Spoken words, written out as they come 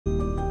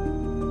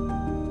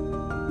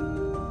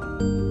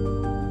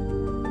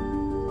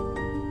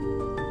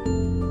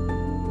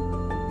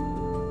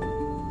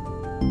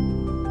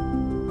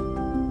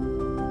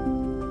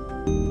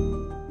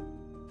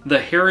The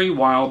hairy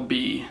wild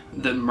bee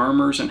that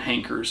murmurs and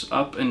hankers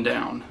up and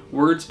down,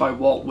 words by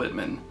Walt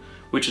Whitman,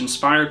 which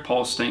inspired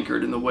Paul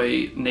Stankard in the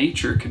way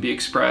nature could be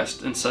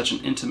expressed in such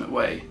an intimate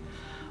way.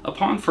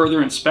 Upon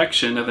further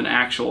inspection of an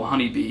actual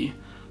honeybee,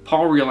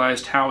 Paul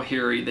realized how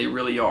hairy they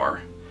really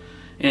are,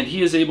 and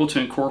he is able to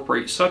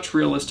incorporate such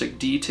realistic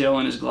detail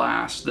in his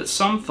glass that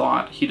some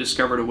thought he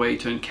discovered a way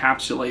to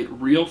encapsulate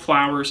real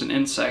flowers and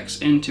insects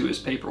into his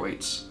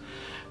paperweights.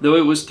 Though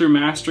it was through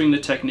mastering the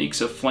techniques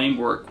of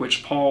flamework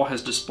which Paul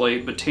has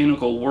displayed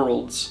botanical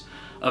worlds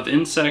of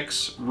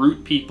insects,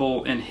 root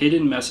people, and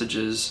hidden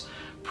messages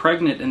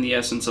pregnant in the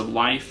essence of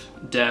life,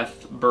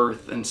 death,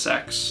 birth, and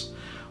sex,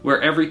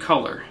 where every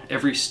color,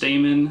 every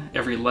stamen,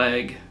 every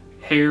leg,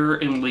 hair,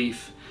 and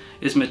leaf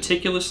is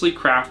meticulously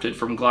crafted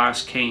from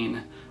glass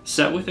cane,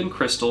 set within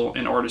crystal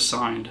and artist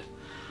signed.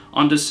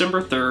 On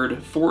December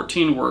 3rd,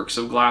 14 works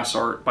of glass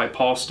art by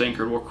Paul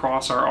Stankard will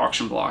cross our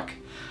auction block,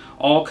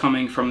 all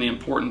coming from the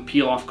important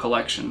peel-off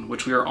collection,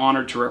 which we are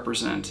honored to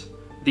represent.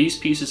 These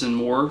pieces and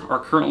more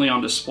are currently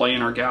on display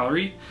in our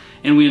gallery,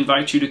 and we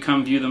invite you to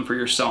come view them for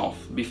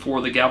yourself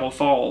before the gavel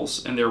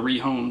falls and they're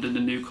rehomed into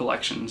new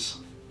collections.